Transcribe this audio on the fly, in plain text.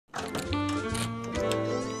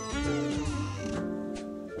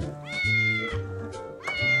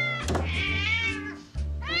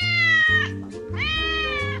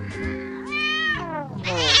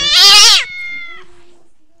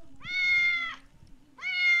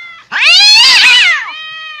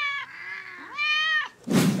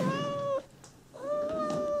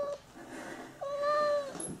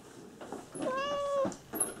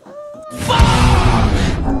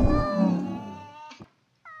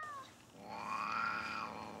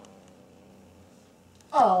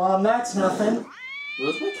Oh, that's nothing.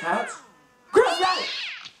 Those my cats? Crispin!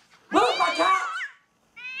 Where's my cat?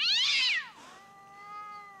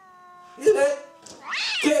 Is it?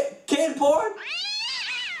 Kid porn?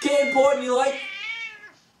 Kid porn, you like?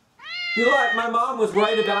 My mom was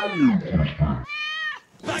right about you.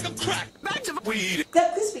 Bag of crack, bags of weed.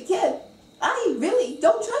 That crispy kid, I really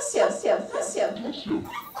don't trust him.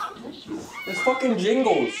 That's fucking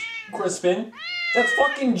Jingles, Crispin. That's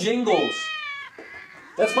fucking Jingles.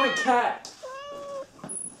 That's my cat.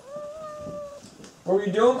 What were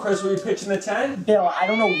you doing, Chris? Were you pitching the tent? Bill, I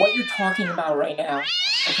don't know what you're talking about right now.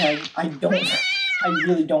 Okay, I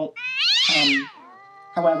really don't.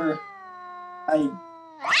 However, I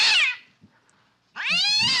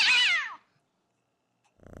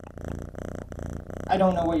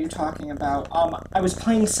don't know what you're talking about. I was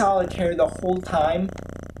playing solitaire the whole time.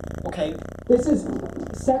 Okay, this is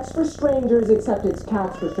sex for strangers, except it's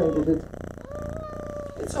cats for strangers.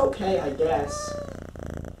 It's okay, I guess.